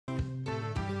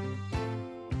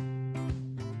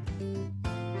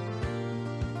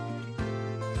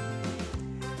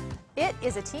It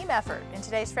is a team effort. In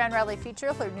today's Fran Riley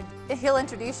feature, he'll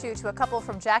introduce you to a couple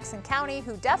from Jackson County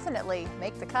who definitely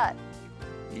make the cut.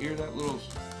 You hear that little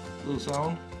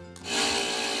sound?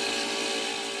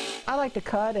 I like to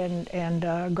cut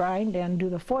and grind and do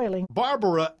the foiling.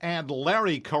 Barbara and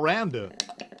Larry Caranda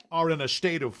are in a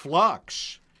state of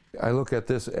flux. I look at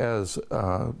this as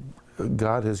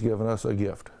God has given us a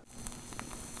gift.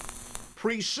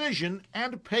 Precision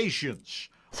and patience.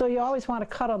 So you always want to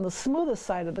cut on the smoothest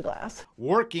side of the glass.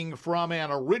 Working from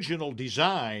an original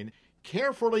design,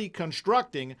 carefully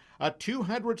constructing a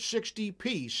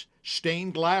 260-piece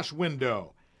stained glass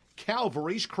window,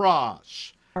 Calvary's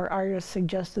Cross. Our artist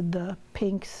suggested the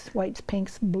pinks, whites,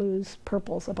 pinks, blues,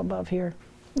 purples up above here.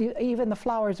 Even the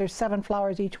flowers, there's 7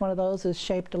 flowers, each one of those is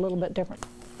shaped a little bit different.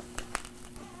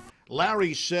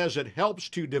 Larry says it helps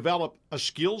to develop a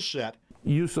skill set.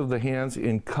 Use of the hands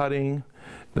in cutting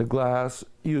the glass,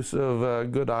 use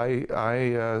of good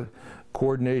eye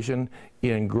coordination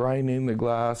in grinding the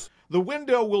glass. The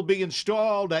window will be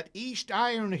installed at East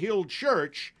Iron Hill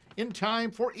Church in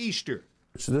time for Easter.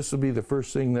 So this will be the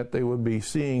first thing that they would be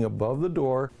seeing above the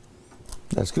door.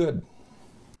 That's good.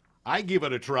 I give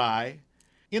it a try.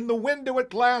 In the window at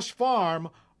Glass Farm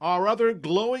are other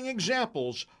glowing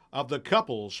examples of the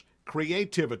couple's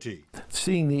creativity.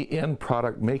 Seeing the end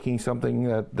product, making something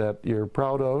that you're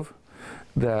proud of,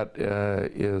 that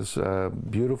is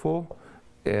beautiful,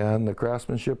 and the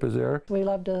craftsmanship is there. We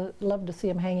love to see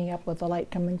them hanging up with the light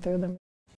coming through them.